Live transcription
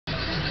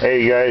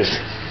Hey guys,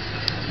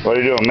 what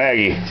are you doing,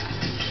 Maggie?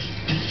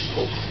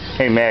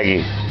 Hey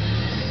Maggie.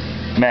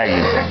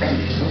 Maggie.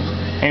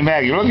 Hey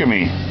Maggie, look at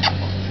me.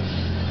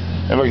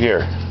 Hey, look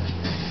here.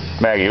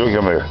 Maggie, look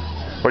at me.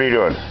 What are you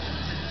doing?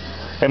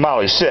 Hey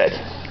Molly, sit.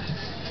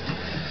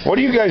 What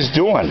are you guys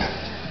doing?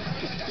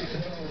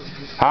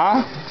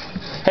 Huh?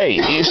 Hey,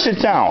 you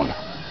sit down.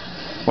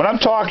 When I'm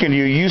talking to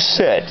you, you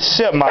sit.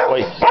 Sit,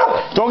 Molly.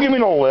 Don't give me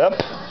no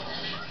lip.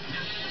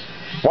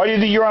 Why do you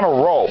think you're on a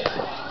rope?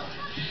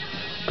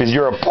 Because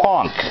you're a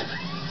punk.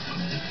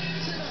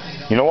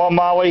 You know what,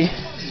 Molly?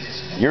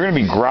 You're going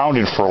to be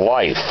grounded for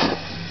life.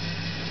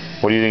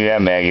 What do you think of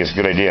that, Maggie? It's a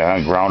good idea,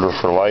 huh? Ground her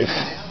for life?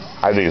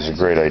 I think it's a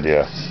great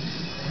idea.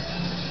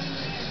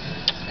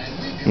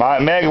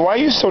 Maggie, why are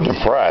you so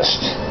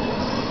depressed?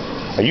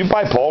 Are you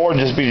bipolar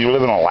just because you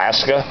live in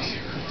Alaska?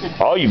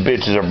 All you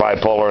bitches are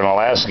bipolar in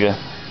Alaska.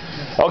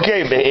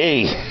 Okay,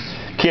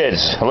 hey,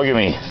 kids, look at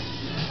me.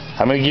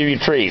 I'm going to give you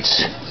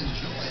treats.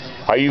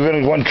 Are you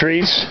going to want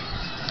treats?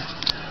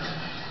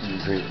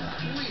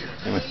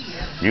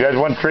 You guys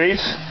want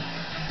treats?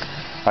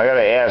 I got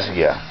to ask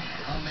you.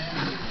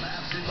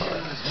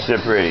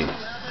 Sit pretty.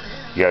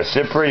 You got to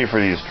sit pretty for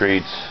these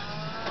treats.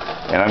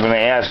 And I'm going to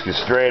ask you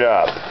straight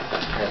up.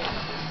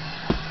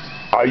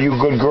 Are you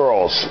good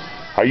girls?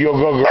 Are you a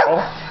good girl?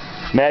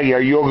 Maggie,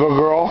 are you a good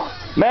girl?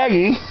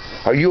 Maggie,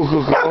 are you a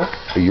good girl?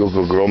 Are you a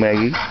good girl,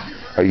 Maggie?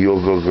 Are you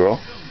a good girl?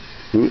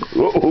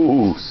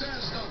 Ooh.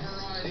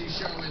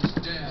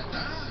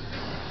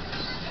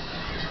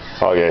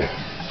 Okay.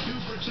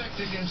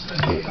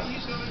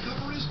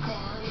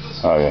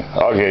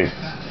 Okay.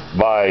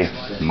 Bye,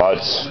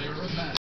 Mutts.